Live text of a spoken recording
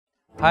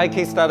Hi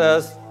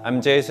Kickstarters,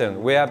 I'm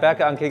Jason. We are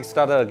back on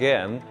Kickstarter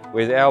again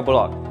with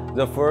Airblock,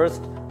 the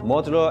first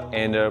modular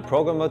and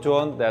programmable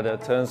drone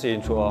that turns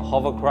into a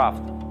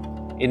hovercraft.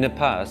 In the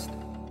past,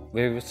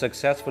 we've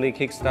successfully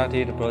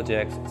kickstarted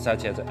projects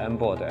such as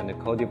Onboard and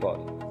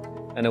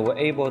Codybot, and were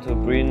able to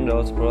bring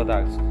those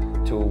products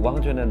to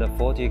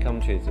 140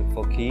 countries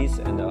for kids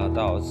and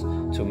adults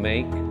to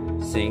make,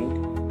 think,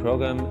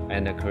 program,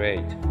 and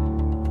create.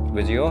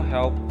 With your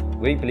help,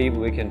 we believe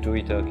we can do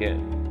it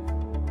again.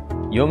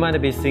 You might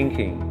be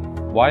thinking,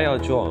 why a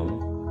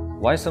drone?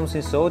 Why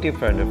something so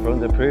different from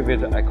the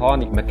previous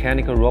iconic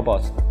mechanical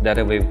robots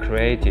that we've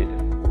created?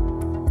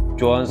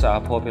 Drones are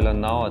popular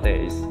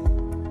nowadays,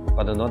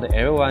 but not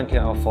everyone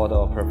can afford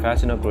a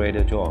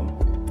professional-grade drone,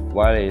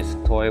 while its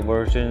toy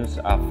versions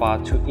are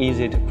far too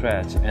easy to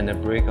press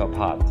and break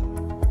apart.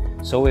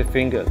 So we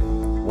figured,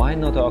 why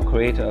not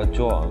create a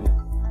drone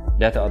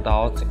that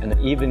adults and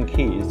even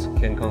kids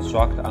can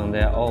construct on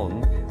their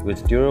own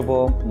with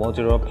durable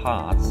modular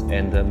parts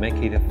and make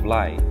it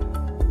fly.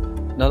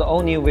 Not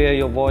only will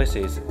your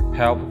voices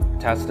help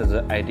test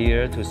the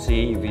idea to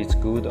see if it's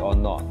good or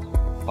not,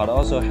 but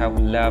also help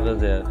level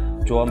the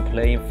drone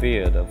playing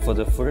field for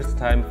the first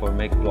time for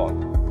Airblock.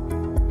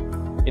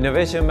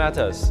 Innovation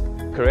matters,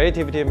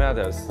 creativity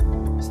matters,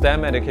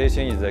 STEM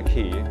education is the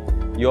key,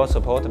 your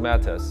support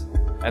matters,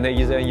 and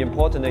is an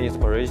important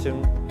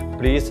inspiration.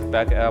 Please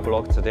back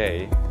Airblock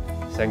today.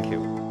 Thank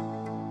you.